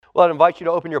Well, I'd invite you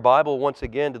to open your Bible once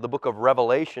again to the book of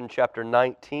Revelation, chapter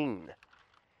 19.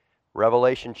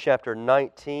 Revelation chapter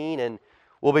 19, and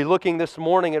we'll be looking this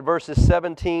morning at verses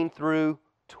 17 through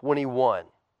 21.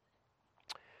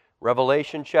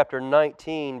 Revelation chapter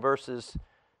 19, verses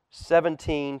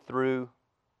 17 through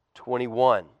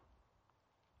 21.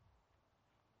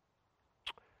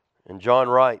 And John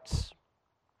writes,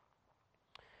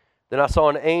 "Then I saw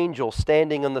an angel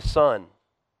standing in the sun,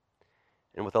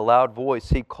 and with a loud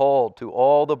voice he called to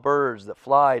all the birds that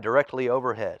fly directly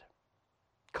overhead,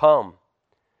 'Come,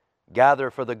 gather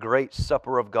for the great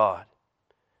supper of God,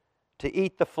 to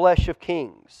eat the flesh of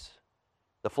kings,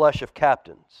 the flesh of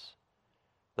captains,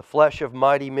 the flesh of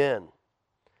mighty men,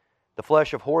 the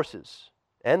flesh of horses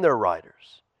and their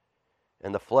riders,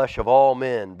 and the flesh of all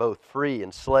men, both free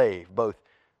and slave, both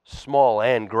small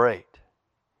and great.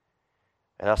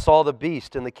 And I saw the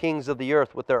beast and the kings of the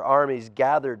earth with their armies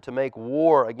gathered to make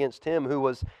war against him who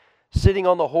was sitting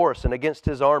on the horse and against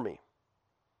his army.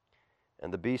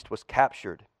 And the beast was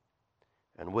captured,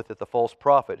 and with it the false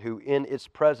prophet, who in its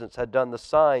presence had done the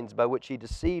signs by which he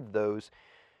deceived those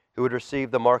who had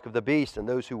received the mark of the beast and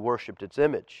those who worshipped its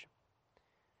image.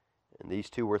 And these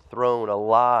two were thrown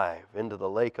alive into the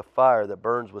lake of fire that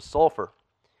burns with sulfur.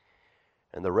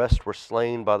 And the rest were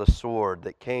slain by the sword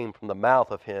that came from the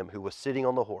mouth of him who was sitting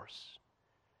on the horse.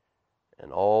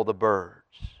 And all the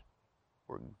birds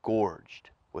were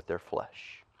gorged with their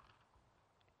flesh."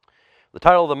 The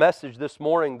title of the message this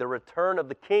morning, "The Return of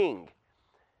the King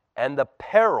and the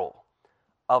Peril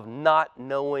of Not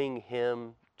Knowing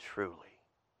Him Truly."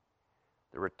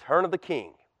 The return of the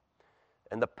King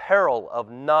and the peril of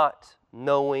not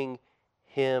knowing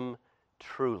Him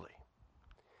truly.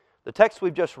 The text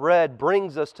we've just read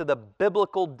brings us to the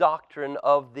biblical doctrine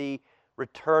of the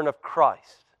return of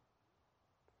Christ.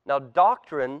 Now,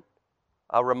 doctrine,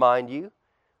 I'll remind you,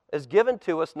 is given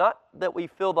to us not that we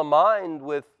fill the mind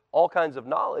with all kinds of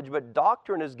knowledge, but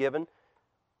doctrine is given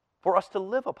for us to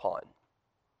live upon.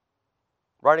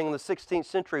 Writing in the 16th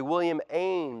century, William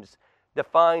Ames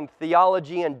defined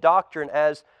theology and doctrine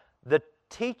as the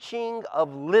teaching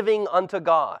of living unto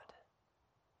God.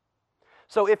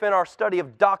 So if in our study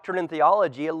of doctrine and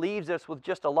theology it leaves us with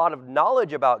just a lot of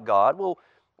knowledge about God, well,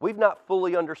 we've not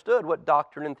fully understood what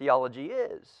doctrine and theology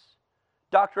is.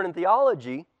 Doctrine and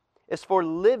theology is for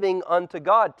living unto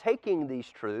God, taking these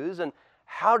truths, and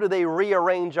how do they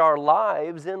rearrange our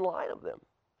lives in light of them?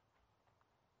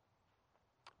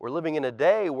 We're living in a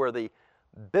day where the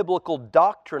biblical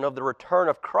doctrine of the return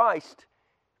of Christ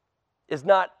is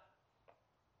not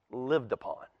lived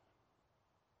upon.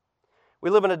 We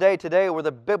live in a day today where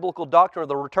the biblical doctrine of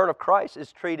the return of Christ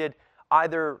is treated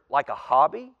either like a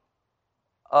hobby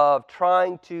of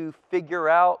trying to figure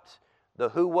out the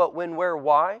who, what, when, where,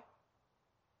 why.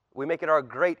 We make it our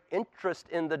great interest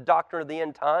in the doctrine of the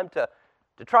end time to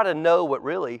try to know what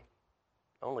really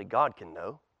only God can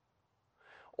know.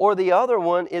 Or the other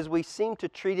one is we seem to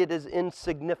treat it as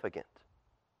insignificant.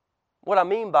 What I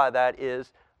mean by that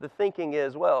is the thinking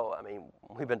is, well,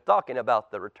 we've been talking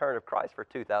about the return of Christ for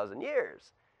 2,000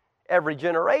 years. Every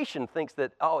generation thinks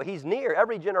that, He's near.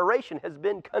 Every generation has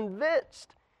been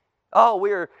convinced,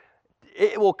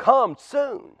 it will come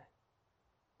soon.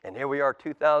 And here we are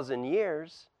 2,000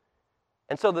 years.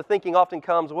 And so the thinking often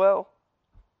comes, well,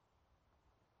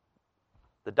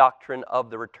 the doctrine of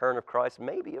the return of Christ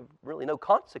may be of really no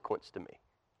consequence to me.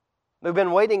 We've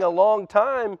been waiting a long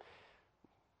time.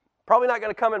 Probably not going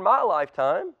to come in my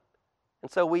lifetime.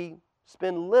 And so we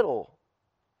spend little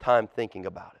time thinking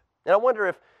about it. And I wonder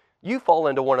if you fall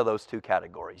into one of those two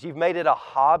categories. You've made it a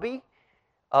hobby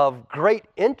of great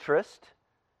interest,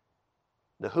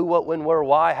 the who, what, when, where,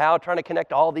 why, how, trying to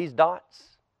connect all these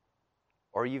dots.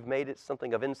 Or you've made it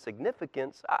something of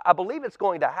insignificance. I believe it's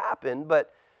going to happen,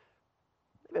 but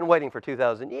I've been waiting for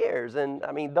 2,000 years. And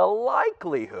the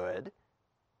likelihood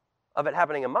of it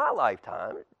happening in my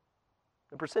lifetime,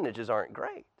 the percentages aren't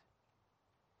great.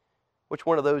 Which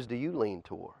one of those do you lean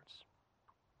towards?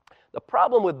 The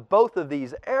problem with both of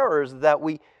these errors is that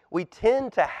we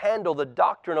tend to handle the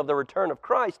doctrine of the return of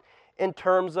Christ in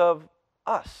terms of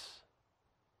us,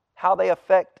 how they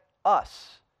affect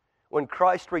us. When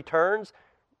Christ returns,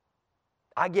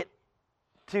 I get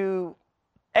to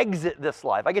exit this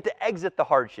life. I get to exit the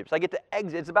hardships. I get to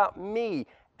exit. It's about me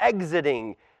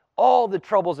exiting all the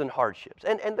troubles and hardships.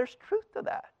 And there's truth to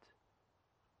that.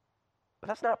 But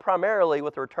that's not primarily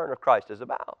what the return of Christ is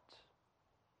about.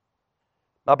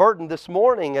 My burden this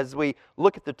morning, as we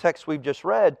look at the text we've just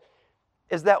read,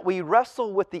 is that we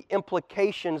wrestle with the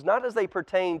implications, not as they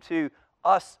pertain to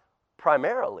us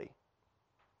primarily,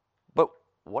 but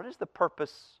what is the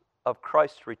purpose of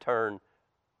Christ's return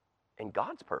and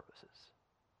God's purposes.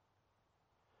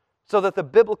 So that the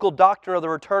biblical doctrine of the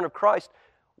return of Christ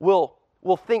will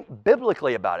think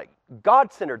biblically about it,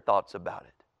 God-centered thoughts about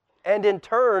it, and in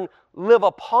turn live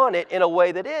upon it in a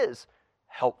way that is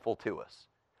helpful to us.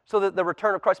 So that the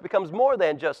return of Christ becomes more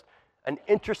than just an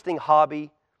interesting hobby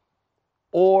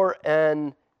or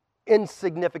an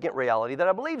insignificant reality that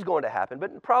I believe is going to happen,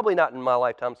 but probably not in my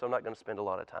lifetime, so I'm not going to spend a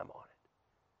lot of time on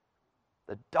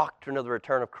it. The doctrine of the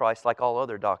return of Christ, like all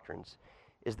other doctrines,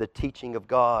 is the teaching of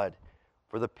God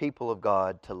for the people of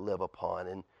God to live upon.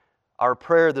 And our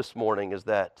prayer this morning is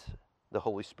that the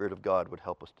Holy Spirit of God would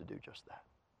help us to do just that.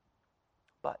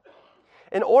 But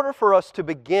in order for us to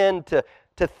begin to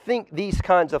think these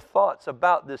kinds of thoughts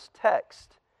about this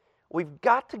text, we've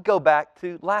got to go back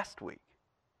to last week.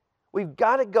 We've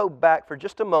got to go back for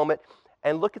just a moment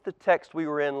and look at the text we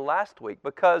were in last week,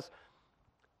 because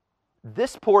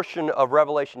this portion of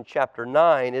Revelation chapter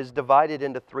 9 is divided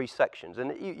into 3 sections,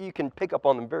 and you can pick up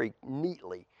on them very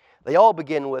neatly. They all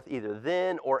begin with either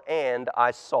then or and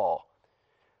I saw.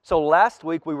 So last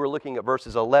week we were looking at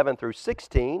verses 11 through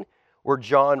 16, where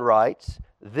John writes,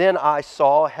 "Then I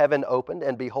saw heaven opened,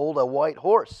 and behold a white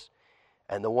horse,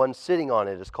 and the one sitting on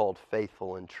it is called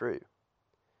Faithful and True."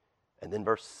 And then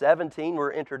verse 17,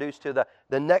 we're introduced to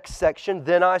the next section,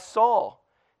 "Then I saw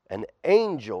an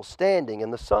angel standing in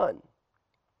the sun."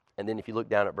 And then if you look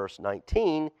down at verse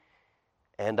 19,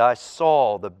 "And I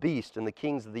saw the beast and the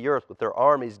kings of the earth with their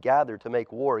armies gathered to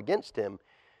make war against him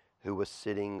who was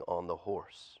sitting on the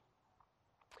horse."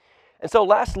 And so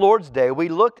last Lord's Day, we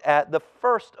looked at the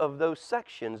first of those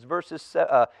sections, verses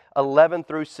 11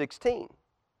 through 16.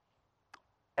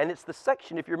 And it's the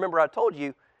section, if you remember, I told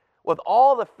you, with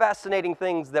all the fascinating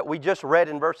things that we just read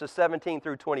in verses 17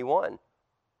 through 21,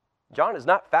 John is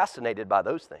not fascinated by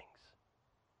those things.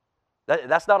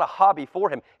 That's not a hobby for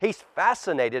him. He's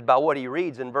fascinated by what he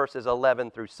reads in verses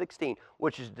 11 through 16,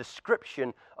 which is a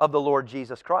description of the Lord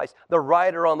Jesus Christ. The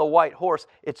rider on the white horse,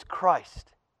 it's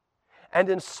Christ. And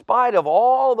in spite of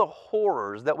all the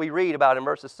horrors that we read about in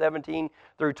verses 17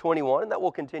 through 21, and that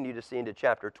we'll continue to see into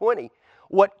chapter 20,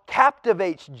 what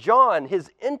captivates John, his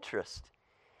interest,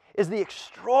 is the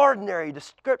extraordinary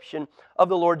description of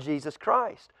the Lord Jesus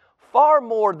Christ. Far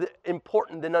more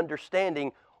important than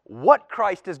understanding what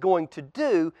Christ is going to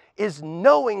do is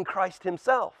knowing Christ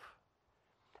himself.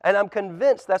 And I'm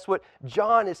convinced that's what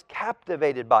John is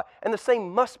captivated by. And the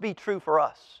same must be true for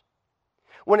us.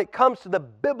 When it comes to the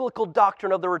biblical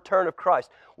doctrine of the return of Christ,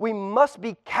 we must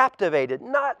be captivated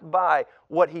not by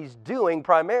what he's doing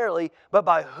primarily, but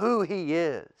by who he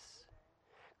is.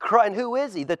 And who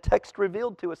is he? The text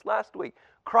revealed to us last week.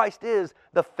 Christ is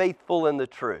the faithful and the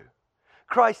true.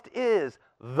 Christ is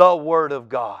the Word of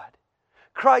God.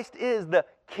 Christ is the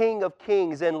King of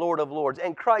kings and Lord of lords.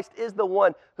 And Christ is the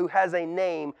one who has a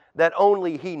name that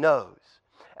only he knows.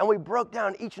 And we broke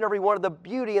down each and every one of the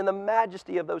beauty and the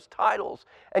majesty of those titles.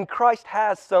 And Christ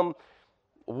has some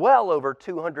well over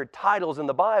 200 titles in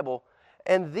the Bible.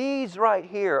 And these right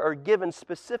here are given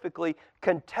specifically,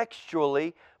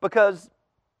 contextually, because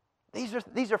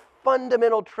these are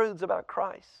fundamental truths about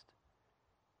Christ.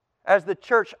 As the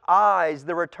church eyes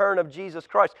the return of Jesus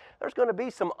Christ, there's going to be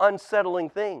some unsettling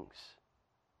things.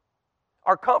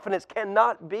 Our confidence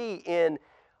cannot be in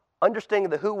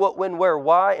understanding the who, what, when, where,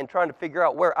 why, and trying to figure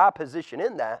out where I position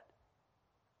in that.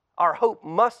 Our hope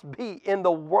must be in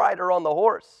the rider on the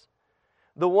horse,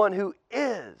 the one who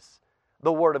is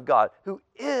the Word of God, who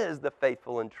is the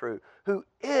faithful and true, who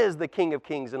is the King of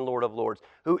kings and Lord of lords,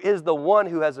 who is the one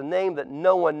who has a name that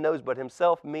no one knows but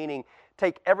himself, meaning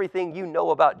take everything you know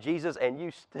about Jesus and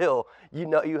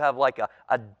you have like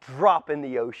a drop in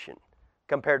the ocean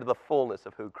compared to the fullness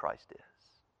of who Christ is.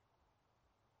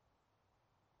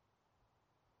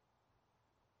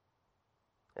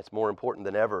 It's more important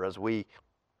than ever as we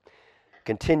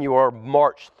continue our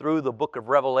march through the book of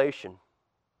Revelation.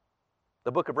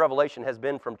 The book of Revelation has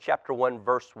been from chapter 1,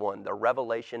 verse 1, the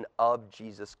revelation of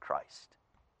Jesus Christ.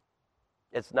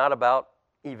 It's not about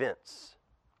events,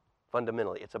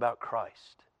 fundamentally. It's about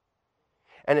Christ.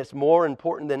 And it's more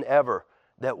important than ever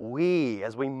that we,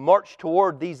 as we march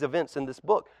toward these events in this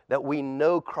book, that we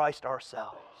know Christ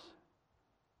ourselves.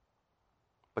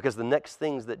 Because the next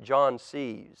things that John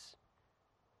sees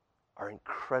are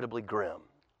incredibly grim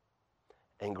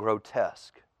and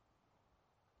grotesque.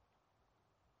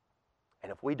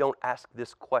 And if we don't ask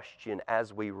this question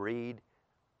as we read,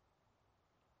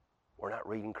 we're not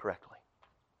reading correctly.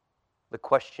 The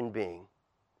question being,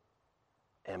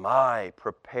 am I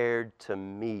prepared to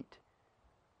meet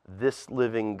this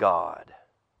living God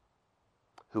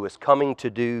who is coming to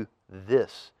do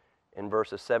this in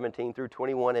verses 17 through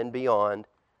 21 and beyond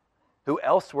who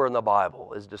elsewhere in the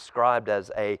Bible is described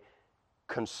as a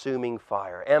consuming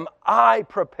fire. Am I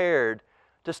prepared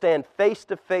to stand face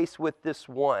to face with this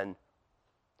one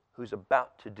who's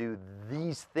about to do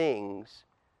these things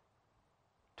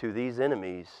to these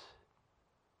enemies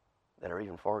that are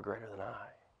even far greater than I?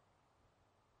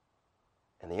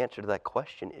 And the answer to that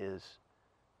question is,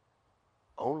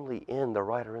 only in the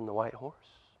rider in the white horse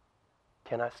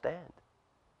can I stand.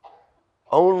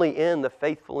 Only in the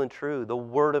faithful and true, the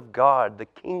Word of God, the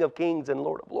King of kings and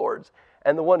Lord of lords,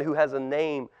 and the one who has a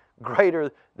name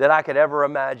greater than I could ever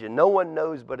imagine. No one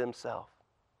knows but himself.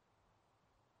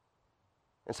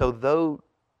 And so though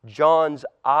John's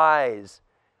eyes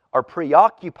are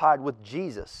preoccupied with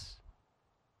Jesus,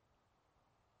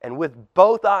 and with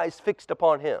both eyes fixed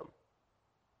upon him,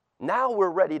 now we're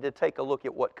ready to take a look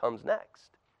at what comes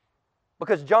next.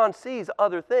 Because John sees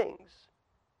other things.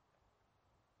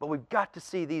 But we've got to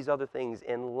see these other things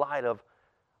in light of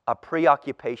a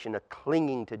preoccupation, a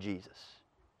clinging to Jesus.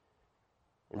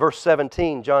 In verse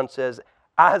 17, John says,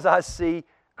 as I see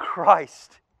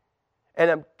Christ and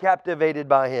am captivated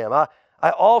by him. I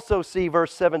also see,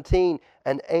 verse 17,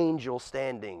 an angel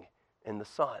standing in the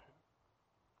sun.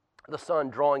 The sun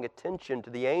drawing attention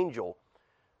to the angel,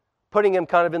 putting him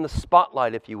kind of in the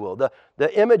spotlight, if you will.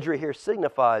 The imagery here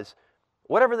signifies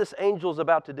whatever this angel's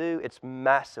about to do, it's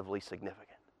massively significant.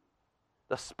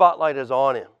 The spotlight is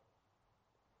on him.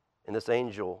 And this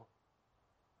angel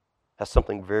has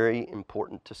something very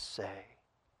important to say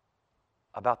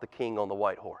about the king on the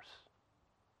white horse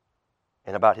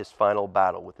and about his final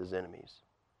battle with his enemies.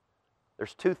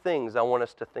 There's two things I want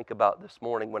us to think about this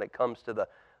morning when it comes to the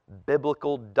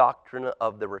biblical doctrine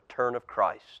of the return of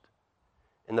Christ.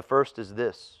 And the first is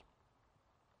this: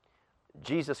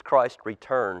 Jesus Christ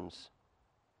returns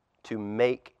to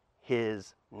make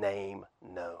his name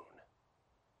known.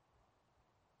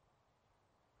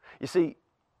 You see,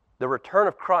 the return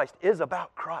of Christ is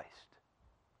about Christ.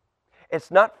 It's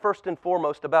not first and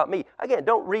foremost about me. Again,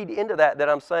 don't read into that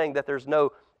I'm saying that there's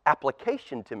no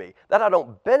application to me, that I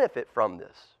don't benefit from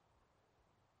this.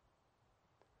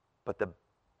 But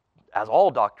as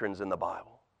all doctrines in the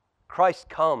Bible, Christ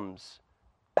comes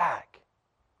back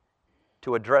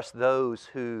to address those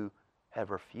who have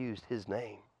refused his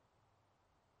name.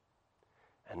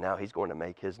 And now he's going to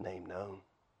make his name known.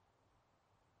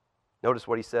 Notice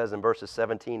what he says in verses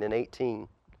 17 and 18.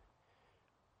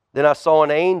 Then I saw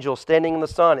an angel standing in the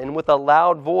sun, and with a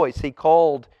loud voice he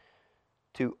called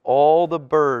to all the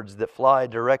birds that fly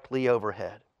directly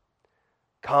overhead,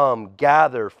 come,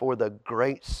 gather for the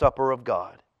great supper of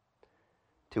God,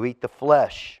 to eat the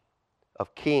flesh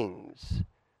of kings,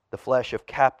 the flesh of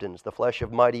captains, the flesh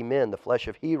of mighty men, the flesh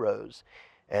of heroes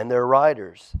and their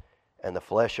riders, and the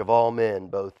flesh of all men,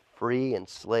 both free and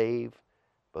slave,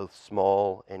 both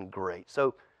small and great.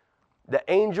 So the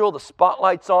angel, the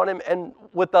spotlight's on him, and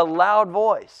with a loud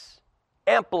voice,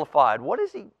 amplified, what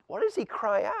does he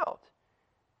cry out?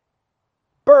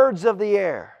 Birds of the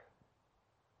air,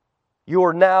 you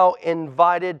are now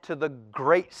invited to the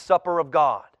great supper of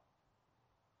God.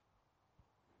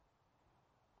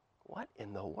 What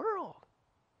in the world?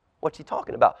 What's he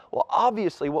talking about? Well,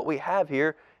 obviously what we have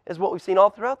here is what we've seen all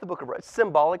throughout the book of Revelation,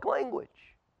 symbolic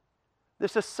language.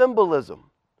 This is symbolism.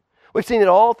 We've seen it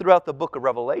all throughout the book of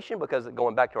Revelation because,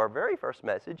 going back to our very first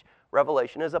message,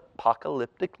 Revelation is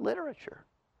apocalyptic literature.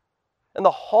 And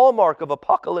the hallmark of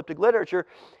apocalyptic literature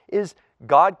is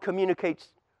God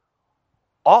communicates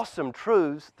awesome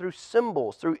truths through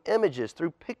symbols, through images,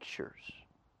 through pictures.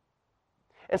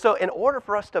 And so in order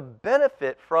for us to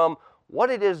benefit from what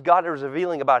it is God is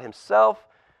revealing about himself,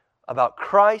 about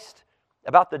Christ,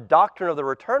 about the doctrine of the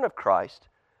return of Christ,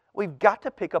 we've got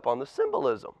to pick up on the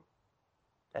symbolism.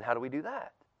 And how do we do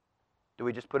that? Do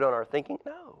we just put on our thinking?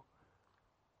 No.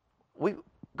 We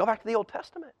go back to the Old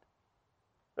Testament.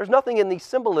 There's nothing in these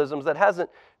symbolisms that hasn't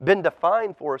been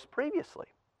defined for us previously.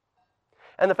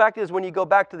 And the fact is, when you go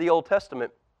back to the Old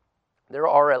Testament, there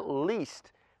are at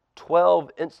least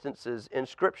 12 instances in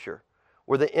Scripture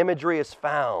where the imagery is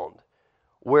found,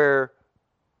 where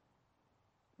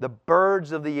the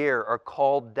birds of the air are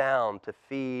called down to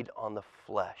feed on the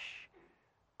flesh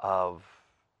of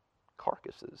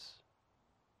carcasses.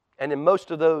 And in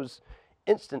most of those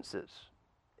instances,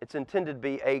 it's intended to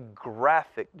be a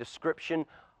graphic description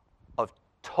of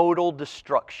total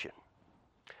destruction,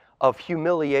 of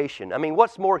humiliation. I mean,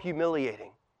 what's more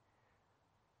humiliating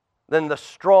than the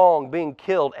strong being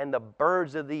killed and the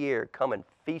birds of the air come and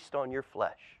feast on your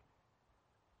flesh?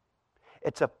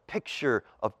 It's a picture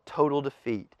of total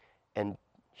defeat and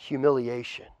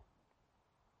humiliation.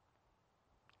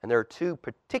 And there are two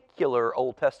particular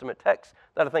Old Testament texts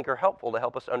that I think are helpful to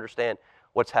help us understand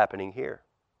what's happening here.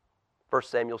 1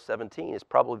 Samuel 17 is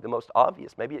probably the most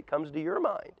obvious. Maybe it comes to your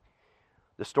mind.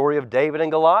 The story of David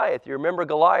and Goliath. You remember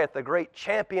Goliath, the great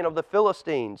champion of the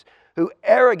Philistines, who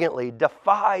arrogantly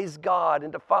defies God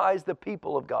and defies the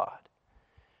people of God.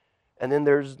 And then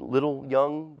there's little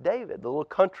young David, the little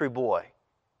country boy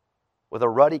with a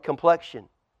ruddy complexion.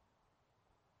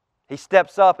 He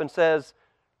steps up and says,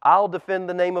 I'll defend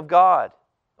the name of God.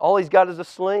 All he's got is a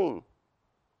sling.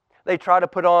 They try to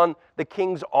put on the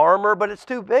king's armor, but it's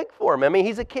too big for him. I mean,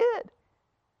 he's a kid.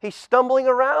 He's stumbling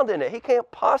around in it. He can't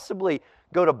possibly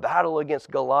go to battle against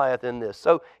Goliath in this.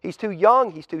 So he's too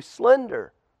young. He's too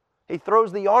slender. He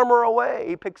throws the armor away.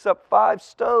 He picks up 5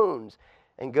 stones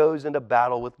and goes into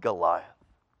battle with Goliath.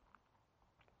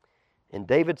 And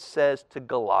David says to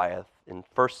Goliath in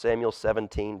 1 Samuel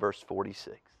 17, verse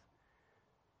 46,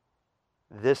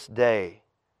 this day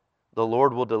the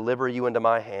Lord will deliver you into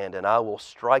my hand, and I will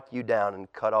strike you down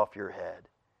and cut off your head.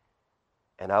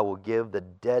 And I will give the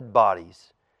dead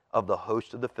bodies of the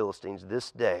host of the Philistines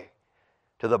this day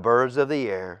to the birds of the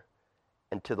air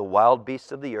and to the wild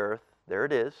beasts of the earth. There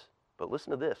it is. But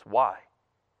listen to this. Why?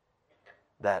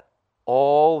 That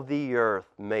all the earth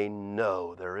may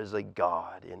know there is a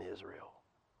God in Israel,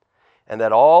 and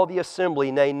that all the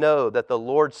assembly may know that the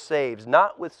Lord saves,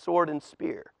 not with sword and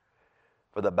spear,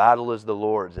 for the battle is the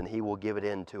Lord's, and He will give it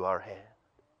into our hand.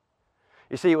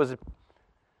 You see, it was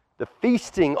the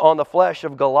feasting on the flesh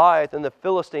of Goliath and the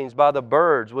Philistines by the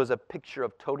birds was a picture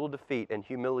of total defeat and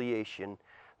humiliation,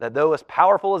 that though as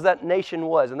powerful as that nation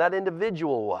was and that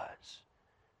individual was,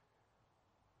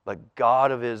 the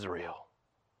God of Israel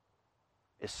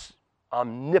is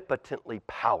omnipotently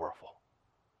powerful.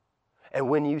 And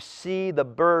when you see the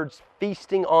birds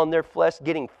feasting on their flesh,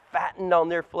 getting fattened on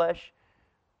their flesh,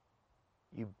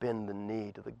 you bend the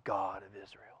knee to the God of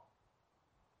Israel.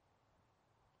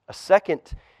 A second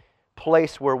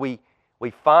place where we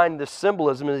find this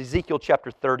symbolism in Ezekiel chapter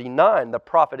 39. The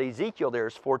prophet Ezekiel there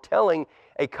is foretelling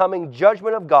a coming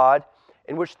judgment of God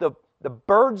in which the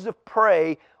birds of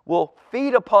prey will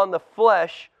feed upon the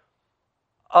flesh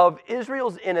of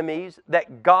Israel's enemies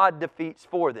that God defeats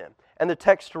for them. And the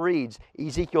text reads,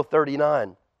 Ezekiel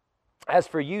 39, as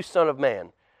for you, son of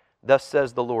man, thus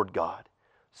says the Lord God,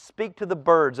 speak to the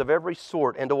birds of every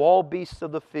sort and to all beasts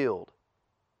of the field.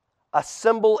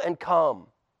 Assemble and come.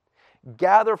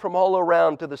 Gather from all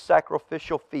around to the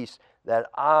sacrificial feast that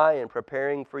I am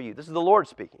preparing for you. This is the Lord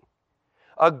speaking.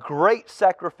 A great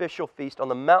sacrificial feast on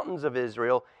the mountains of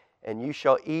Israel, and you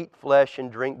shall eat flesh and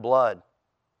drink blood.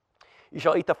 You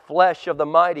shall eat the flesh of the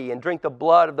mighty and drink the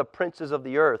blood of the princes of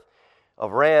the earth,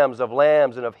 of rams, of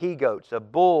lambs, and of he-goats,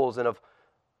 of bulls, and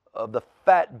of the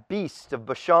fat beasts of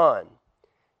Bashan.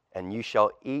 And you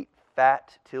shall eat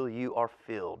fat till you are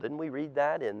filled. Didn't we read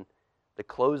that in the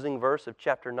closing verse of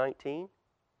chapter 19?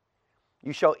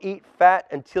 You shall eat fat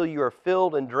until you are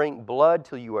filled and drink blood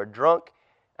till you are drunk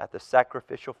at the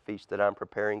sacrificial feast that I'm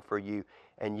preparing for you.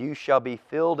 And you shall be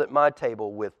filled at my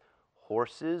table with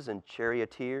horses and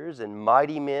charioteers and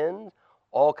mighty men,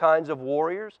 all kinds of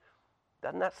warriors.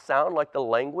 Doesn't that sound like the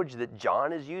language that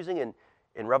John is using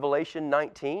in Revelation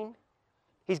 19?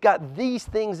 He's got these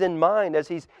things in mind as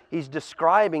he's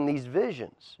describing these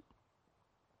visions.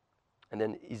 And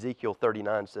then Ezekiel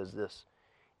 39 says this,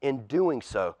 in doing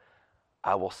so,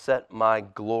 I will set my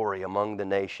glory among the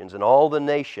nations, and all the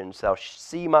nations shall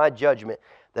see my judgment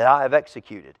that I have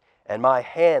executed, and my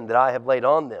hand that I have laid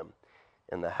on them.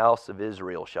 And the house of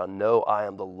Israel shall know I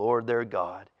am the Lord their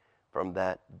God from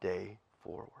that day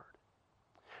forward.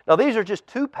 Now these are just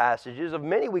 2 passages of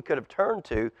many we could have turned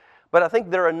to, but I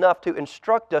think they're enough to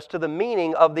instruct us to the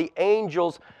meaning of the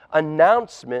angel's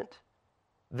announcement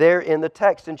there in the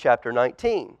text in chapter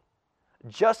 19.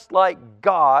 Just like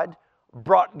God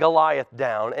brought Goliath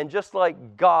down, and just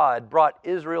like God brought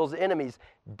Israel's enemies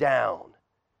down,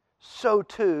 so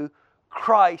too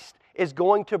Christ is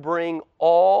going to bring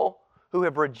all who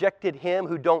have rejected Him,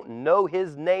 who don't know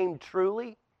His name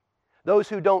truly, those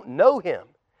who don't know Him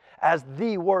as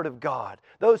the Word of God,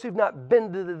 those who've not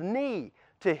bended the knee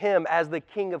to Him as the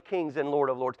King of Kings and Lord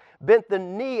of Lords, bent the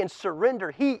knee and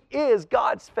surrendered. He is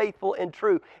God's faithful and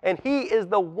true, and He is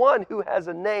the one who has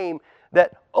a name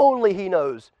that only He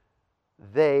knows.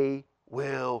 They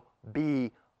will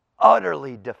be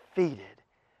utterly defeated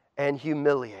and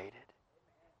humiliated,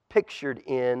 pictured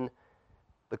in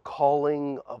the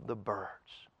calling of the birds.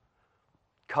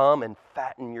 Come and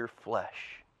fatten your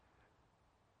flesh.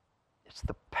 It's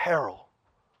the peril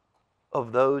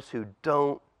of those who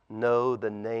don't know the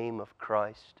name of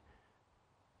Christ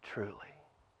truly.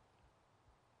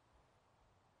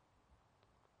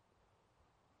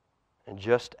 And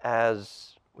just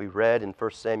as We read in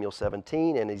 1 Samuel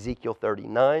 17 and Ezekiel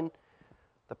 39,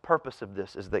 the purpose of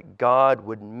this is that God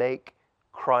would make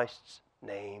Christ's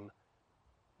name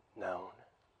known.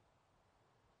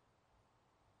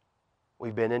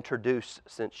 We've been introduced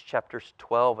since chapters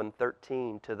 12 and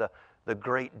 13 to the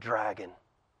great dragon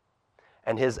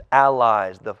and his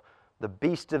allies, the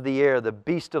beast of the air, the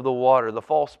beast of the water, the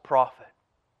false prophet.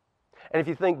 And if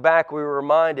you think back, we were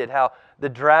reminded how the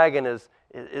dragon is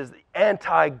the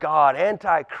anti-God,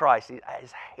 anti-Christ,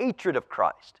 his hatred of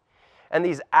Christ. And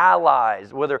these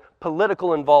allies, whether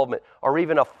political involvement or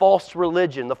even a false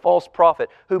religion, the false prophet,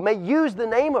 who may use the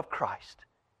name of Christ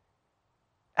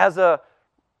as a,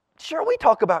 sure, we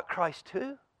talk about Christ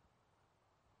too,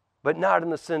 but not in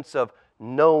the sense of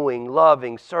knowing,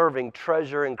 loving, serving,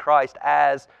 treasuring Christ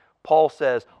as Paul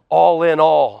says, all in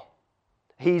all.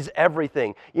 He's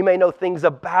everything. You may know things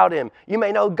about Him. You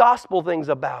may know gospel things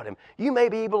about Him. You may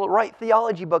be able to write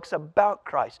theology books about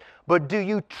Christ. But do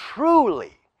you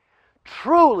truly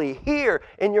here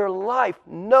in your life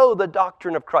know the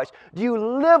doctrine of Christ? Do you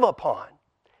live upon?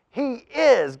 He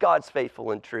is God's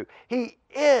faithful and true. He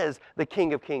is the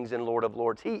King of kings and Lord of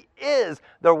lords. He is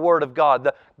the Word of God,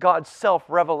 God's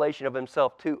self-revelation of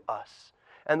Himself to us.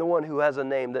 And the one who has a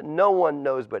name that no one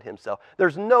knows but Himself.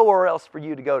 There's nowhere else for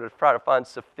you to go to try to find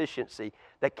sufficiency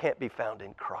that can't be found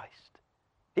in Christ.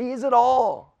 He is it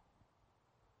all.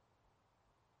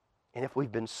 And if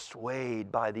we've been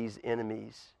swayed by these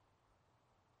enemies,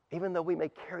 even though we may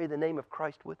carry the name of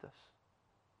Christ with us,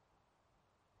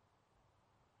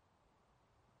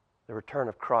 the return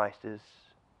of Christ is,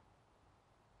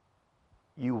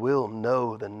 you will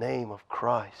know the name of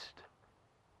Christ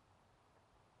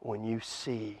when you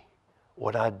see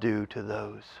what I do to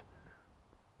those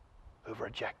who've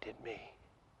rejected me.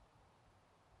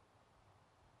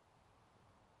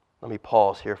 Let me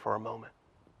pause here for a moment.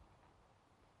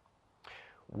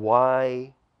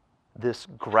 Why this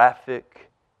graphic,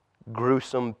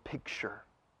 gruesome picture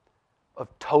of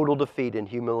total defeat and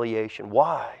humiliation?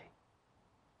 Why?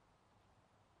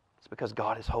 It's because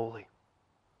God is holy.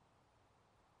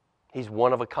 He's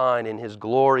one of a kind in His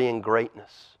glory and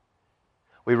greatness.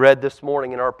 We read this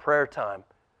morning in our prayer time,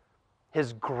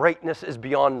 His greatness is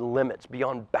beyond limits,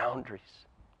 beyond boundaries.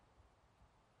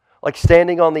 Like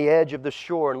standing on the edge of the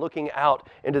shore and looking out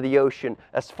into the ocean,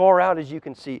 as far out as you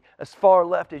can see, as far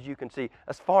left as you can see,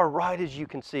 as far right as you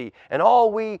can see. And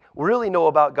all we really know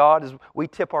about God is we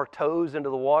tip our toes into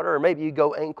the water, or maybe you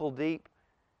go ankle deep.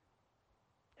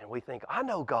 And we think, I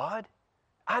know God.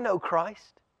 I know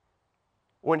Christ.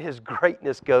 When His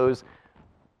greatness goes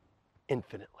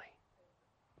infinitely.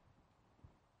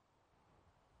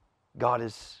 God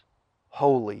is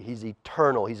holy. He's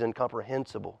eternal. He's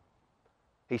incomprehensible.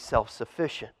 He's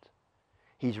self-sufficient.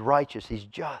 He's righteous. He's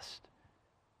just.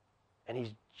 And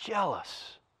He's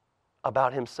jealous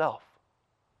about Himself.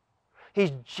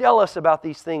 He's jealous about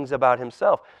these things about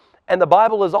Himself. And the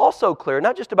Bible is also clear,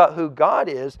 not just about who God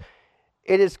is,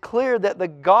 it is clear that the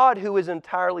God who is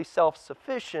entirely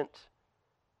self-sufficient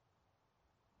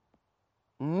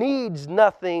needs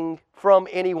nothing from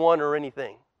anyone or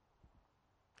anything.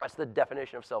 That's the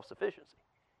definition of self-sufficiency.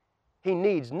 He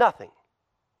needs nothing.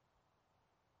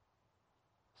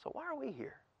 So why are we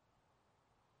here?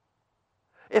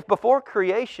 If before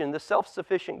creation, the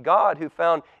self-sufficient God who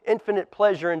found infinite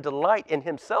pleasure and delight in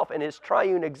Himself and His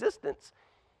triune existence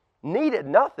needed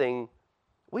nothing,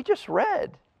 we just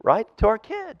read, right, to our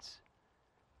kids.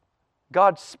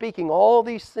 God speaking all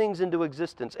these things into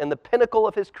existence, and the pinnacle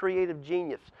of His creative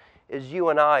genius is you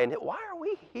and I. And why are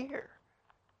we here?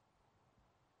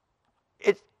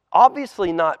 It's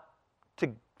obviously not to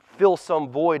fill some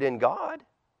void in God.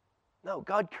 No,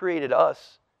 God created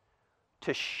us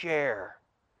to share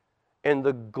in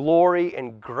the glory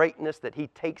and greatness that He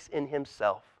takes in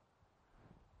Himself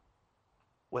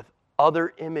with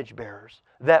other image bearers,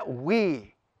 that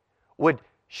we would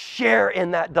share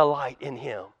in that delight in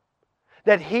Him.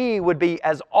 That He would be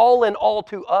as all in all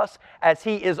to us as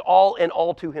He is all in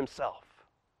all to Himself.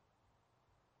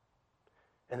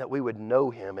 And that we would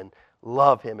know Him and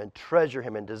love Him and treasure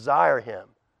Him and desire Him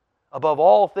above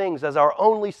all things as our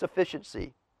only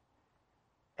sufficiency.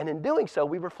 And in doing so,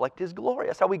 we reflect His glory.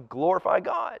 That's how we glorify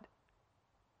God.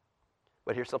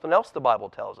 But here's something else the Bible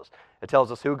tells us. It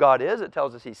tells us who God is. It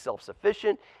tells us He's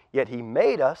self-sufficient, yet He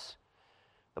made us.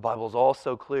 The Bible is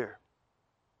also clear.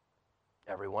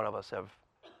 Every one of us have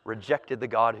rejected the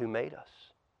God who made us.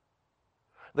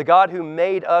 The God who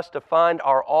made us to find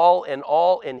our all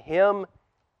in Him.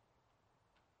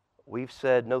 We've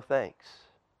said no thanks.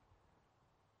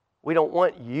 We don't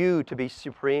want You to be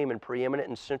supreme and preeminent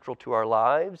and central to our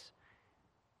lives.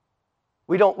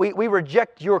 We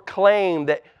reject your claim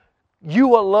that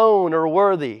you alone are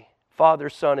worthy, Father,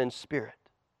 Son, and Spirit.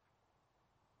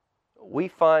 We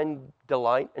find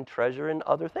delight and treasure in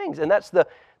other things. And that's the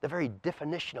very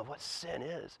definition of what sin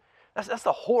is. That's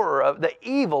the horror of the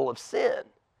evil of sin.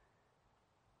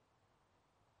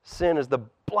 Sin is the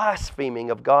blaspheming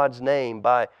of God's name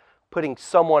by putting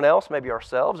someone else, maybe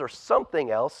ourselves or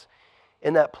something else,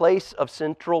 in that place of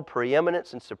central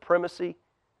preeminence and supremacy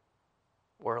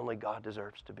where only God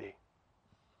deserves to be.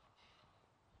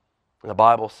 And the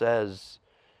Bible says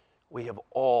we have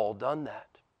all done that.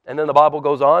 And then the Bible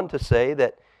goes on to say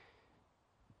that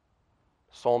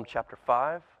Psalm chapter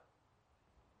 5,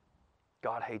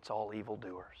 God hates all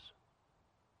evildoers.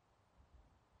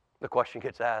 The question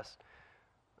gets asked,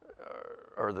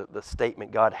 or the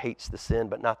statement, God hates the sin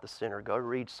but not the sinner. Go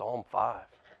read Psalm 5.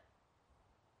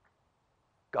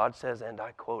 God says, and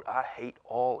I quote, I hate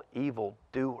all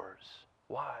evildoers.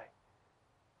 Why?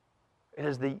 It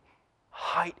is the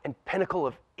height and pinnacle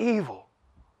of evil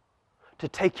to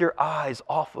take your eyes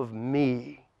off of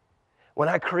me when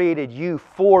I created you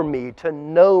for me, to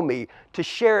know me, to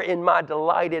share in my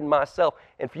delight in myself,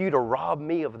 and for you to rob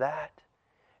me of that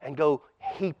and go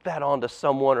heap that onto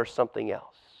someone or something else.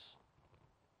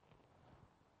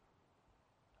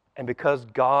 And because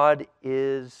God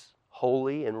is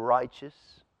holy and righteous,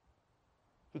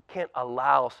 He can't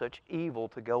allow such evil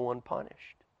to go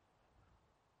unpunished.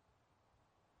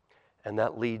 And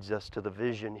that leads us to the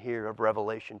vision here of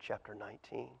Revelation chapter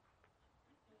 19.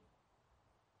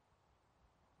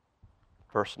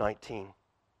 Verse 19.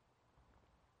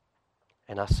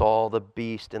 And I saw the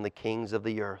beast and the kings of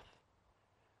the earth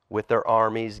with their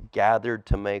armies gathered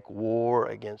to make war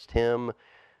against him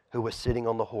who was sitting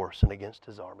on the horse and against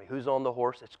his army. Who's on the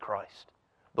horse? It's Christ.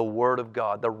 The Word of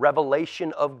God, the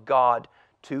revelation of God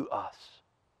to us.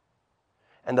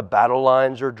 And the battle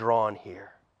lines are drawn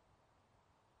here.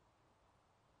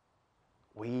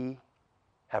 We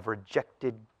have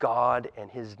rejected God and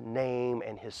His name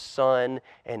and His Son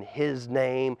and His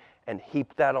name and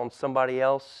heaped that on somebody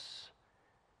else.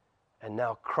 And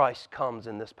now Christ comes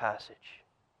in this passage.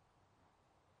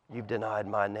 You've denied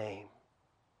my name.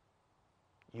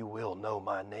 You will know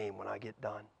my name when I get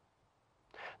done.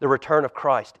 The return of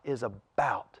Christ is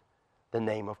about the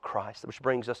name of Christ, which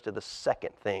brings us to the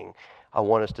second thing I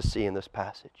want us to see in this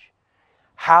passage.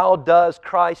 How does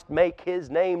Christ make His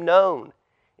name known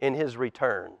in His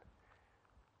return?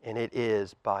 And it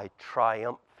is by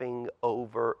triumphing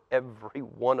over every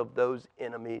one of those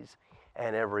enemies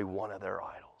and every one of their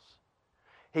idols.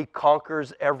 He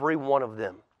conquers every one of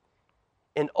them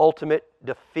in ultimate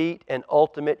defeat and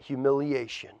ultimate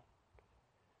humiliation.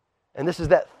 And this is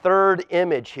that third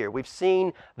image here. We've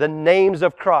seen the names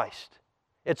of Christ.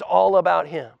 It's all about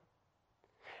Him.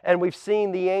 And we've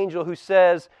seen the angel who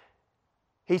says,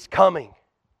 He's coming.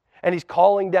 And He's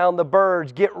calling down the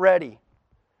birds, get ready.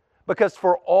 Because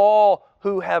for all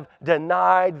who have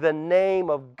denied the name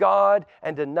of God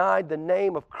and denied the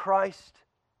name of Christ,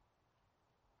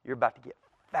 you're about to get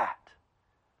fat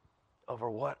over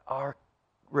what our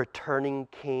returning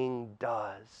King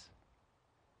does.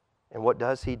 And what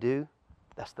does He do?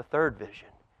 That's the third vision.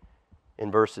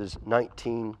 In verses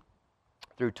 19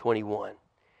 through 21,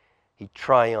 He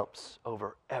triumphs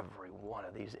over every one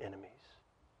of these enemies.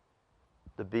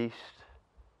 The beast,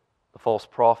 the false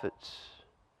prophets.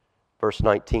 Verse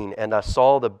 19, and I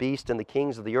saw the beast and the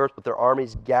kings of the earth with their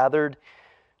armies gathered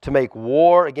to make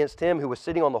war against him who was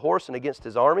sitting on the horse and against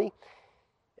his army.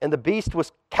 And the beast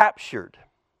was captured.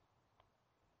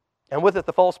 And with it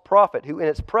the false prophet, who in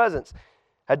its presence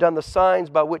had done the signs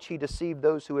by which he deceived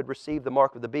those who had received the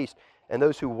mark of the beast and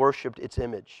those who worshipped its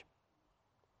image.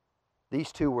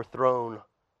 These two were thrown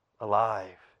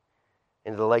alive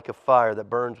into the lake of fire that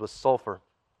burns with sulfur,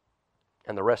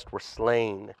 and the rest were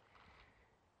slain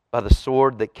by the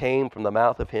sword that came from the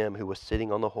mouth of him who was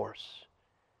sitting on the horse.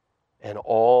 And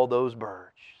all those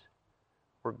birds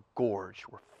were gorged,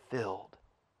 were filled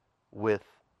with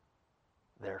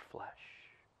their flesh.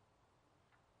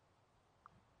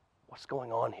 What's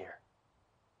going on here?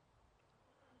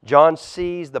 John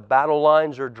sees the battle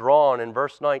lines are drawn in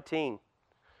verse 19.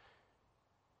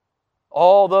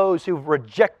 All those who've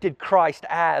rejected Christ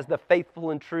as the faithful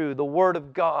and true, the Word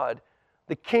of God,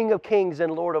 the King of kings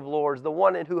and Lord of lords, the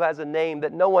one who has a name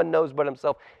that no one knows but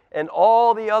Himself, and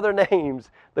all the other names,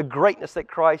 the greatness that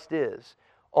Christ is,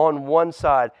 on one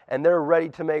side, and they're ready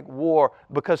to make war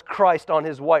because Christ on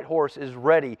His white horse is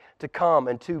ready to come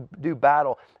and to do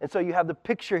battle. And so you have the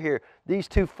picture here, these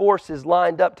two forces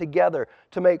lined up together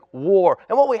to make war.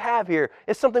 And what we have here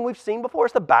is something we've seen before.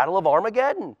 It's the Battle of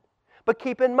Armageddon. But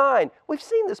keep in mind, we've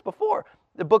seen this before.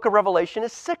 The book of Revelation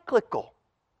is cyclical.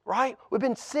 Right? We've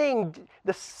been seeing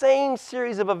the same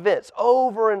series of events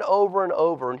over and over and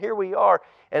over. And here we are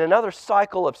in another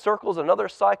cycle of circles, another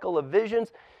cycle of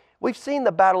visions. We've seen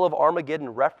the Battle of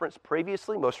Armageddon referenced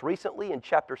previously, most recently in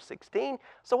chapter 16.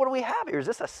 So what do we have here? Is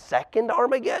this a second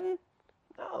Armageddon?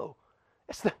 No.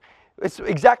 It's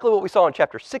exactly what we saw in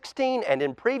chapter 16 and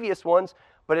in previous ones,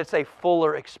 but it's a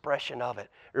fuller expression of it.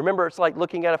 Remember, it's like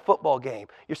looking at a football game.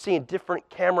 You're seeing different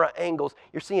camera angles.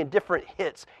 You're seeing different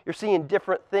hits. You're seeing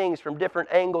different things from different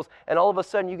angles. And all of a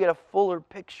sudden, you get a fuller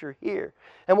picture here.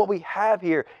 And what we have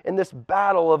here in this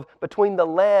battle between the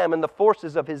Lamb and the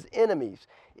forces of his enemies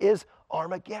is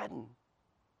Armageddon.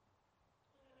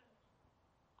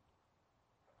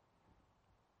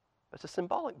 It's a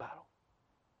symbolic battle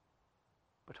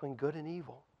between good and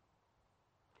evil.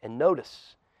 And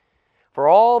notice, for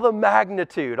all the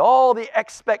magnitude, all the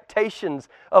expectations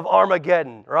of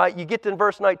Armageddon, right? You get to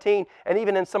verse 19, and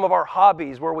even in some of our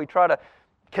hobbies where we try to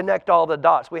connect all the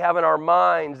dots, we have in our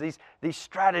minds these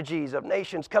strategies of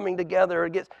nations coming together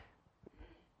against.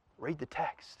 Read the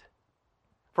text.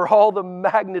 For all the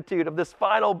magnitude of this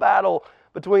final battle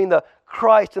between the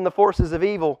Christ and the forces of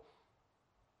evil,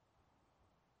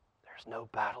 there's no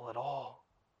battle at all.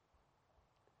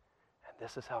 And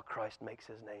this is how Christ makes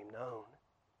his name known.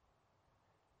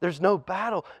 There's no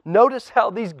battle. Notice how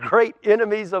these great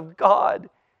enemies of God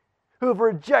who have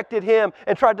rejected him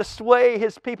and tried to sway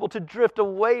his people to drift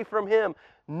away from him,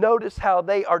 notice how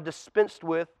they are dispensed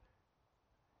with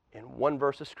in one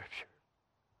verse of Scripture.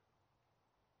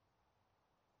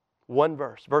 One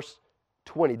verse, verse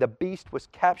 20. The beast was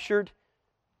captured,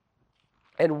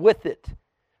 and with it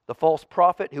the false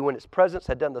prophet who in its presence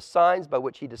had done the signs by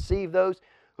which he deceived those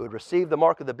who had received the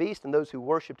mark of the beast and those who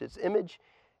worshipped its image.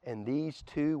 And these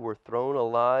two were thrown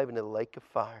alive into the lake of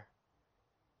fire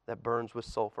that burns with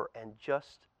sulfur. And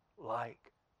just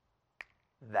like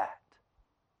that,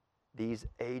 these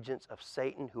agents of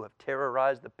Satan who have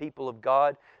terrorized the people of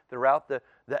God throughout the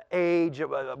age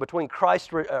between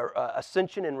Christ's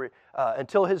ascension and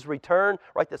until his return,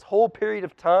 right, this whole period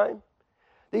of time,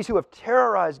 these who have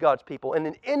terrorized God's people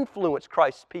and influenced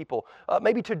Christ's people,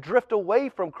 maybe to drift away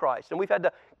from Christ. And we've had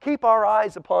to keep our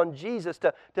eyes upon Jesus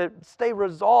to stay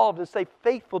resolved and stay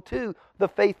faithful to the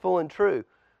faithful and true.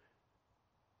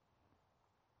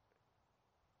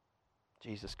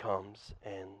 Jesus comes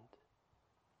and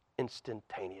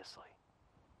instantaneously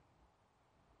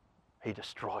he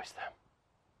destroys them.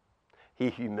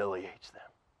 He humiliates them.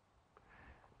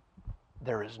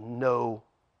 There is no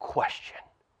question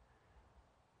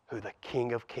who the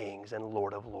King of Kings and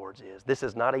Lord of Lords is. This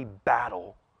is not a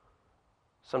battle.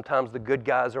 Sometimes the good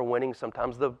guys are winning.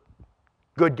 Sometimes the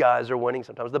good guys are winning.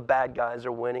 Sometimes the bad guys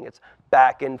are winning. It's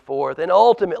back and forth. And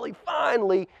ultimately,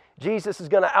 finally, Jesus is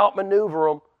going to outmaneuver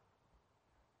them.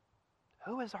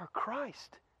 Who is our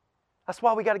Christ? That's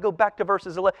why we got to go back to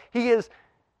verses 11. He is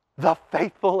the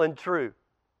faithful and true.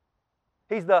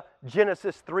 He's the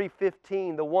Genesis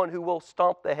 3:15, the one who will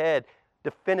stomp the head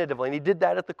definitively. And he did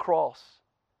that at the cross.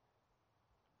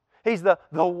 He's the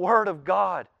Word of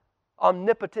God,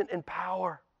 omnipotent in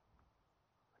power.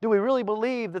 Do we really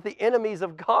believe that the enemies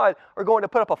of God are going to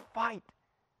put up a fight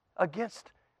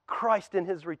against Christ in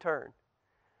his return?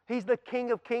 He's the King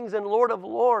of Kings and Lord of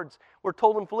Lords. We're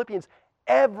told in Philippians,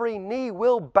 every knee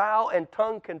will bow and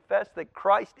tongue confess that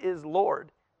Christ is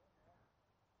Lord.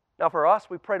 Now for us,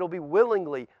 we pray it'll be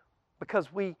willingly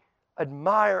because we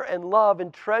admire and love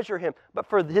and treasure him. But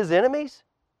for his enemies,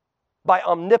 by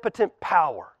omnipotent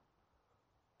power,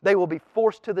 they will be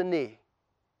forced to the knee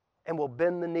and will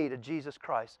bend the knee to Jesus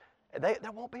Christ. And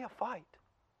there won't be a fight.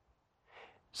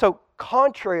 So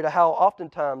contrary to how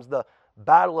oftentimes the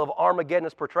Battle of Armageddon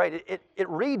is portrayed, it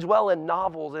reads well in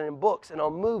novels and in books and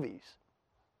on movies.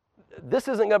 This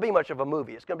isn't going to be much of a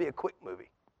movie. It's going to be a quick movie.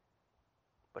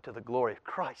 But to the glory of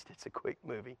Christ, it's a quick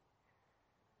movie.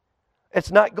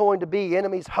 It's not going to be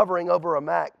enemies hovering over a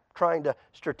map trying to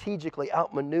strategically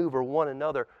outmaneuver one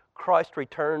another. Christ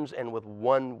returns, and with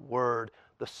one word,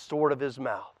 the sword of his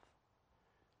mouth,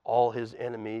 all his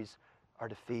enemies are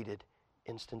defeated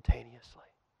instantaneously.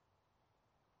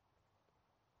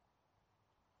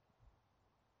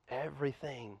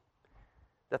 Everything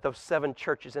that those 7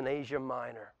 churches in Asia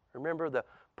Minor, remember the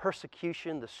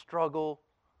persecution, the struggle,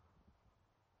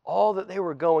 all that they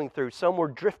were going through. Some were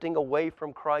drifting away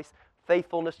from Christ,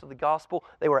 faithfulness to the gospel.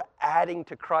 They were adding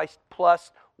to Christ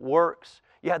plus works.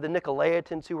 You had the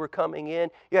Nicolaitans who were coming in.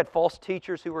 You had false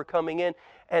teachers who were coming in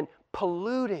and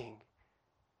polluting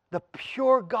the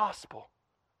pure gospel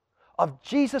of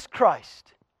Jesus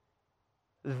Christ,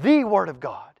 the Word of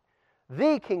God,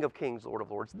 the King of Kings, Lord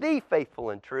of Lords, the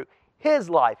faithful and true, his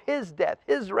life, his death,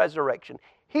 his resurrection.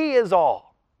 He is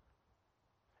all.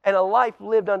 and a life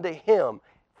lived unto Him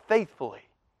faithfully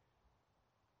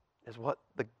is what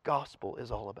the gospel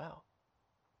is all about.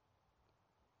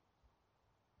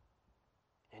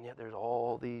 And yet there's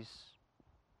all these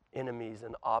enemies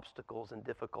and obstacles and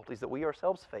difficulties that we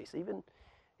ourselves face,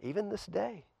 even this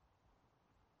day.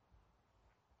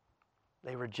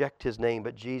 They reject His name,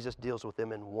 but Jesus deals with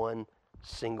them in one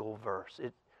single verse.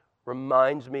 It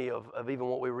reminds me of even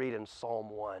what we read in Psalm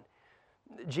 1.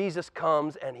 Jesus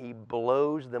comes and He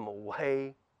blows them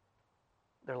away.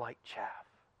 They're like chaff.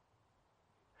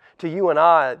 To you and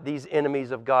I, these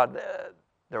enemies of God,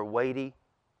 they're weighty.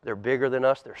 They're bigger than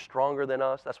us. They're stronger than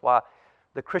us. That's why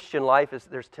the Christian life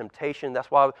there's temptation.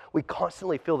 That's why we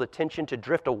constantly feel the tension to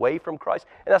drift away from Christ.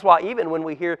 And that's why even when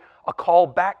we hear a call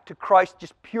back to Christ,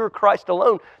 just pure Christ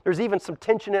alone, there's even some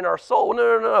tension in our soul.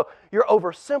 No. You're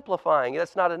oversimplifying.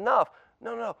 That's not enough.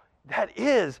 No. That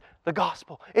is the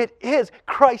gospel. It is.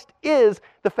 Christ is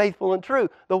the faithful and true,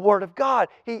 the Word of God.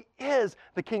 He is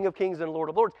the King of Kings and Lord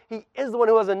of Lords. He is the one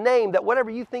who has a name that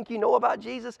whatever you think you know about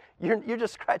Jesus, you're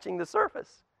just scratching the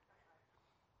surface.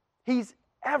 He's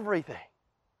everything.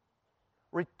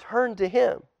 Return to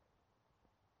Him.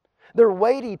 They're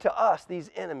weighty to us, these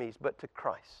enemies, but to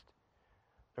Christ,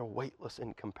 they're weightless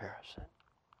in comparison.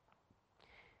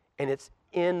 And it's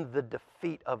in the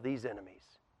defeat of these enemies.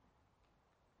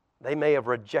 They may have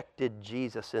rejected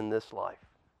Jesus in this life.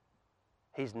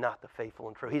 He's not the faithful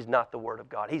and true. He's not the Word of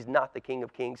God. He's not the King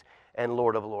of Kings and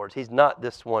Lord of Lords. He's not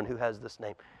this one who has this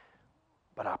name.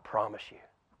 But I promise you,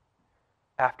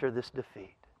 after this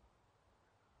defeat,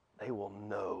 they will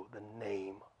know the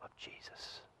name of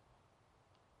Jesus.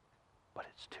 But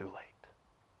it's too late.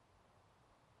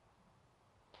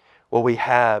 What we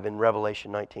have in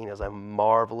Revelation 19 is a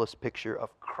marvelous picture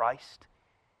of Christ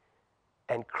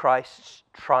and Christ's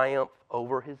triumph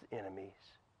over His enemies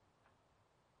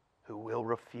who will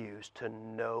refuse to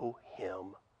know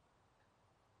Him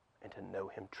and to know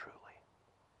Him truly.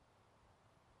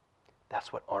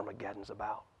 That's what Armageddon's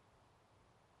about.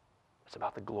 It's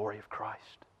about the glory of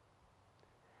Christ.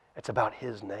 It's about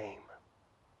His name.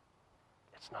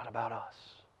 It's not about us.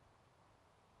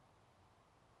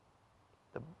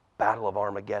 The Battle of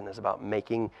Armageddon is about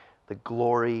making the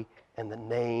glory and the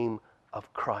name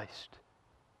of Christ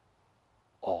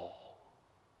all.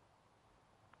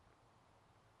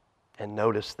 And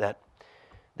notice that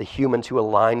the humans who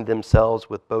aligned themselves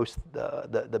with both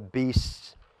the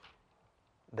beasts,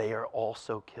 they are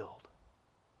also killed.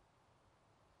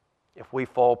 If we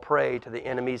fall prey to the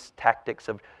enemy's tactics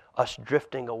of us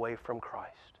drifting away from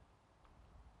Christ,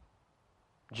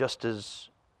 just as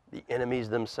the enemies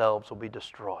themselves will be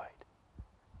destroyed,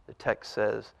 the text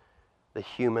says the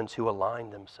humans who align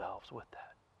themselves with that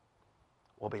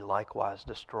will be likewise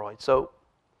destroyed. So,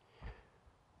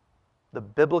 the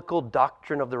biblical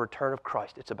doctrine of the return of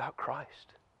Christ, it's about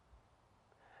Christ.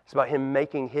 It's about Him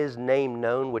making His name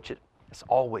known, which it's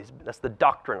always been. That's the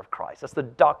doctrine of Christ. That's the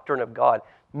doctrine of God,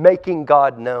 making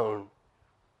God known.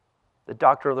 The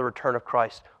doctrine of the return of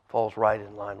Christ falls right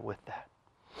in line with that.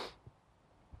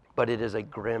 But it is a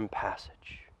grim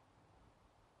passage.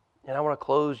 And I want to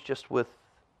close just with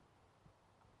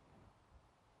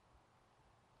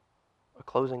a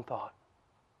closing thought.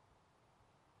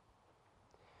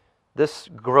 This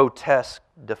grotesque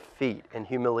defeat and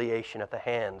humiliation at the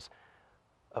hands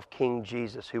of King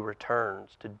Jesus, who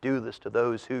returns to do this to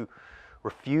those who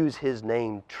refuse His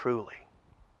name truly.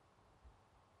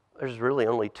 There's really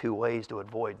only two ways to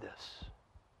avoid this.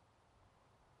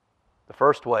 The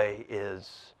first way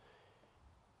is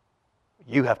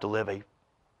you have to live a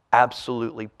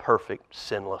absolutely perfect,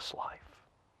 sinless life.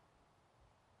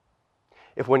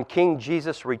 If when King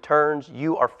Jesus returns,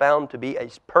 you are found to be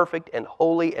as perfect and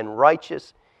holy and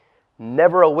righteous,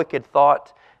 never a wicked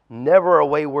thought, never a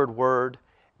wayward word,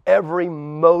 every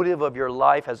motive of your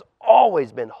life has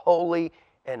always been holy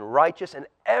and righteous, and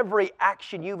every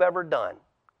action you've ever done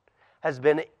has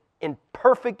been in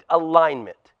perfect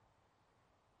alignment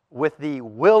with the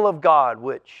will of God,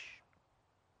 which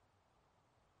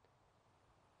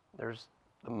there's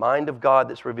the mind of God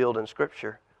that's revealed in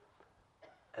Scripture,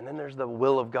 and then there's the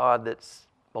will of God that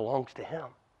belongs to Him.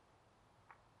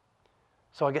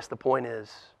 So I guess the point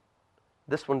is,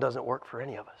 this one doesn't work for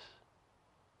any of us.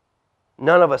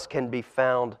 None of us can be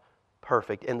found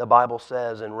perfect. And the Bible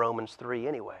says in Romans 3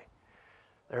 anyway,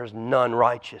 there's none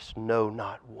righteous, no,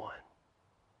 not one.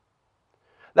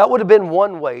 That would have been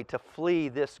one way to flee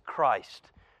this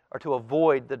Christ or to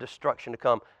avoid the destruction to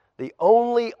come. The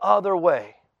only other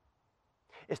way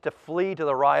is to flee to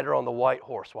the rider on the white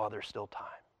horse while there's still time.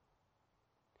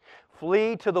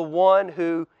 Flee to the one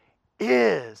who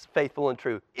is faithful and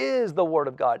true, is the Word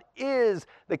of God, is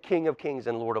the King of Kings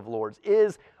and Lord of Lords,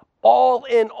 is all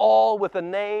in all with a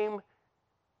name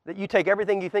that you take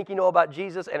everything you think you know about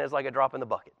Jesus and it's like a drop in the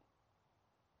bucket.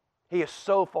 He is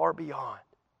so far beyond.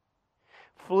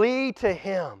 Flee to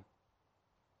Him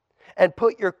and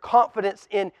put your confidence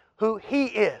in who He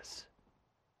is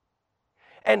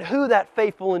and who that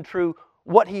faithful and true,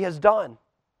 what He has done.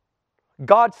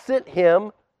 God sent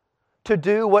Him to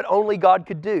do what only God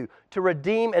could do, to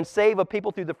redeem and save a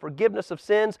people through the forgiveness of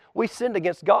sins. We sinned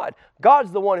against God.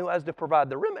 God's the one who has to provide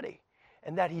the remedy.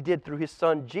 And that He did through His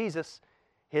Son Jesus,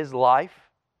 His life,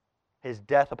 His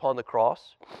death upon the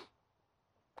cross,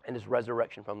 and His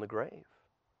resurrection from the grave.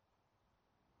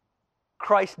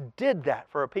 Christ did that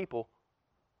for a people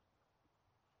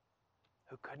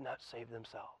who could not save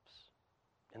themselves.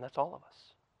 And that's all of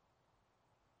us.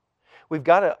 We've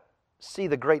got to see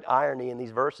the great irony in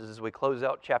these verses as we close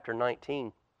out chapter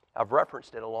 19. I've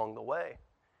referenced it along the way.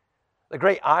 The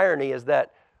great irony is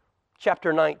that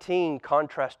chapter 19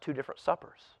 contrasts two different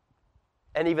suppers.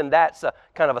 And even that's a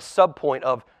kind of a subpoint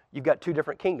of you've got two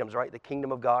different kingdoms, right? The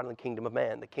kingdom of God and the kingdom of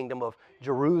man. The kingdom of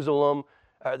Jerusalem,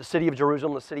 the city of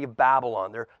Jerusalem, the city of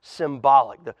Babylon. They're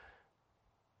symbolic.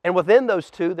 And within those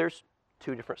two, there's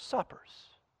two different suppers.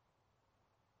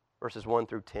 Verses 1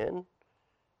 through 10,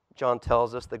 John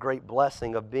tells us the great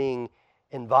blessing of being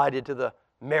invited to the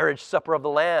marriage supper of the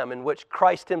Lamb, in which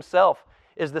Christ Himself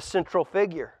is the central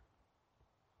figure.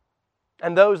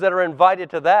 And those that are invited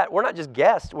to that, we're not just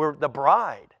guests, we're the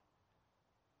bride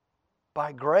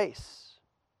by grace.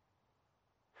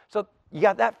 So you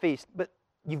got that feast, but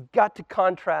you've got to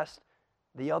contrast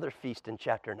the other feast in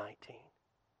chapter 19.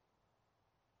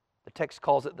 The text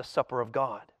calls it the supper of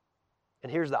God.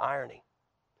 And here's the irony.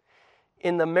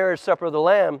 In the marriage supper of the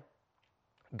Lamb,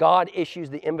 God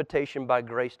issues the invitation by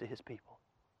grace to His people.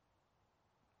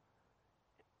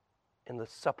 In the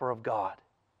supper of God,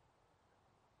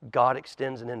 God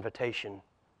extends an invitation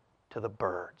to the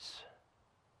birds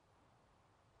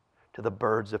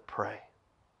of prey.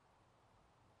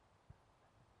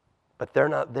 But they're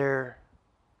not there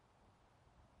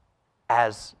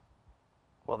as,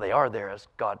 well, they are there as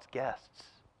God's guests.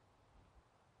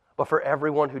 But for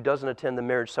everyone who doesn't attend the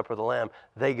marriage supper of the Lamb,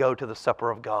 they go to the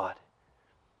supper of God.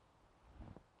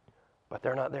 But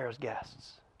they're not there as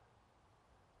guests.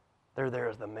 They're there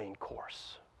as the main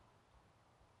course.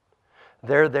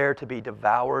 They're there to be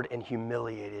devoured and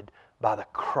humiliated by the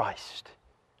Christ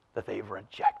that they've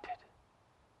rejected.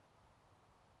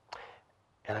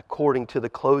 And according to the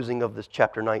closing of this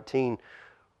chapter 19,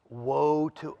 woe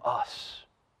to us,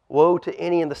 woe to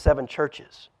any in the 7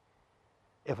 churches,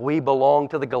 if we belong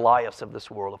to the Goliaths of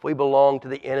this world, if we belong to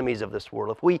the enemies of this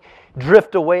world, if we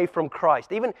drift away from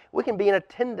Christ. Even we can be in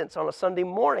attendance on a Sunday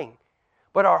morning,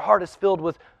 but our heart is filled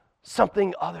with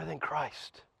something other than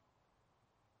Christ.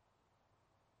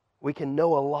 We can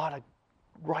know a lot of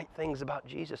right things about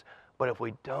Jesus, but if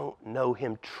we don't know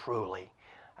Him truly,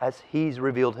 as He's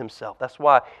revealed Himself. That's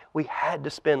why we had to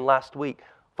spend last week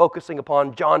focusing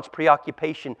upon John's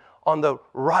preoccupation on the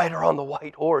rider on the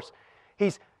white horse.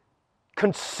 He's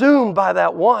consumed by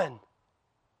that one.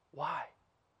 Why?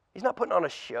 He's not putting on a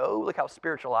show. Look how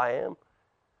spiritual I am.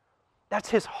 That's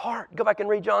his heart. Go back and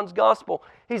read John's gospel.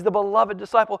 He's the beloved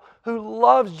disciple who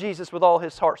loves Jesus with all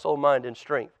his heart, soul, mind, and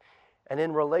strength. And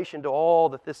in relation to all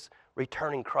that this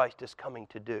returning Christ is coming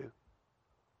to do,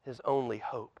 his only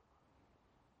hope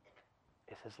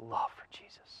is his love for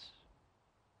Jesus.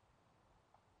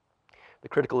 The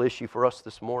critical issue for us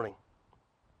this morning: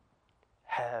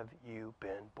 have you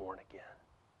been born again?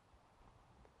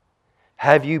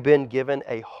 Have you been given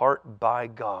a heart by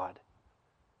God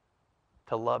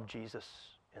to love Jesus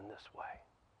in this way?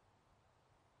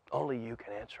 Only you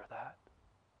can answer that.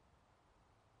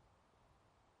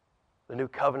 The new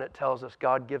covenant tells us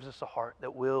God gives us a heart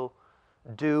that will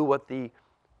do what the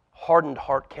hardened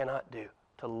heart cannot do,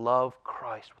 to love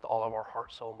Christ with all of our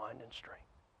heart, soul, mind, and strength.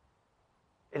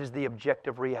 It is the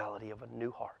objective reality of a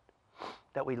new heart,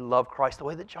 that we love Christ the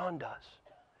way that John does,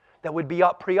 that we'd be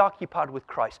preoccupied with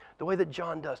Christ the way that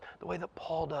John does, the way that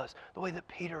Paul does, the way that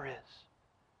Peter is,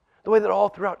 the way that all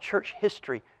throughout church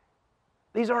history.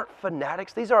 These aren't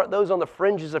fanatics. These aren't those on the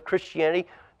fringes of Christianity.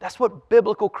 That's what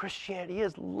biblical Christianity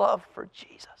is: love for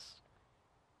Jesus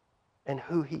and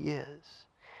who He is.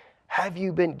 Have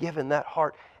you been given that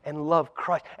heart and love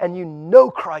Christ, and you know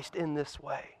Christ in this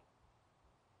way?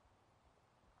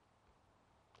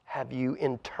 Have you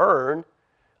in turn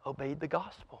obeyed the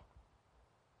gospel?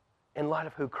 In light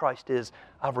of who Christ is,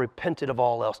 I've repented of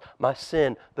all else, my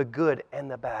sin, the good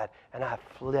and the bad, and I've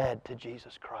fled to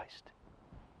Jesus Christ,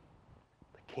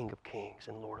 the King of Kings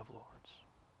and Lord of Lords.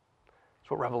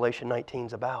 That's what Revelation 19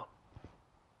 is about.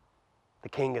 The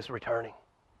King is returning.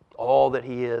 All that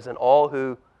He is, and all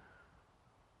who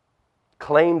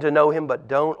claim to know Him but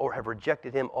don't, or have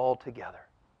rejected Him altogether,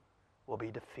 will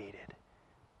be defeated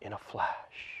in a flash.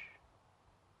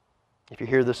 If you're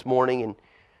here this morning and,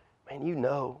 man,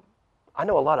 I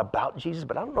know a lot about Jesus,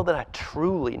 but I don't know that I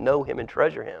truly know Him and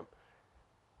treasure Him.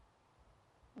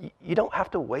 You don't have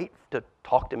to wait to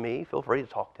talk to me. Feel free to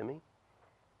talk to me.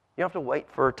 You don't have to wait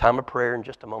for a time of prayer in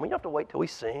just a moment. You don't have to wait till we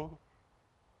sing.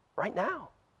 Right now,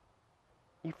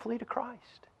 you flee to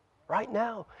Christ. Right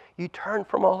now, you turn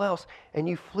from all else and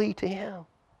you flee to Him.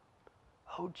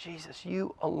 Oh, Jesus,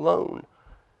 You alone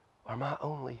are my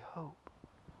only hope.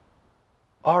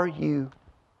 Are you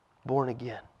born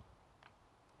again?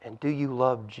 And do you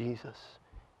love Jesus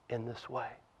in this way?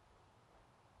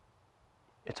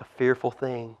 It's a fearful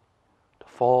thing to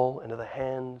fall into the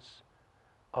hands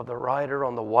of the rider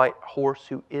on the white horse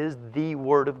who is the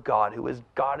Word of God, who is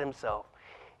God Himself.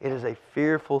 It is a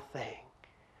fearful thing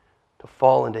to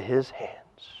fall into His hands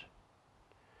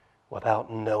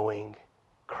without knowing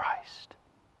Christ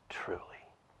truly.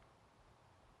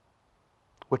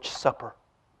 Which supper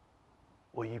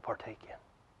will you partake in?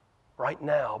 Right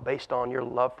now, based on your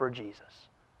love for Jesus,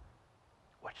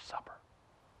 which supper?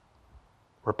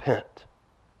 Repent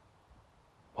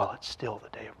while it's still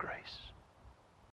the day of grace.